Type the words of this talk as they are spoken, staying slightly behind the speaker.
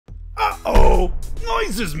Uh-oh!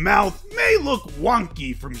 Noise's mouth may look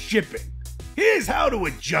wonky from shipping. Here's how to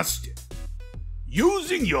adjust it.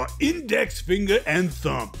 Using your index finger and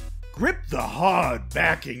thumb, grip the hard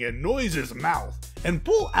backing in Noise's mouth and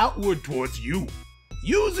pull outward towards you.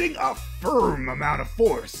 Using a firm amount of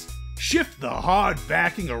force, shift the hard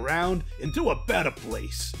backing around into a better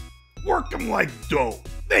place. Work them like dough.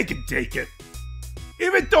 They can take it.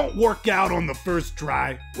 If it don't work out on the first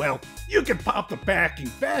try, well, you can pop the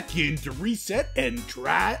backing back in to reset and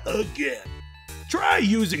try again. Try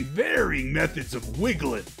using varying methods of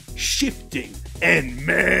wiggling, shifting, and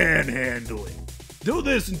manhandling. Do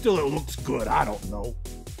this until it looks good, I don't know.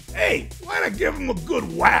 Hey, why not give him a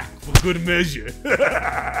good whack for good measure?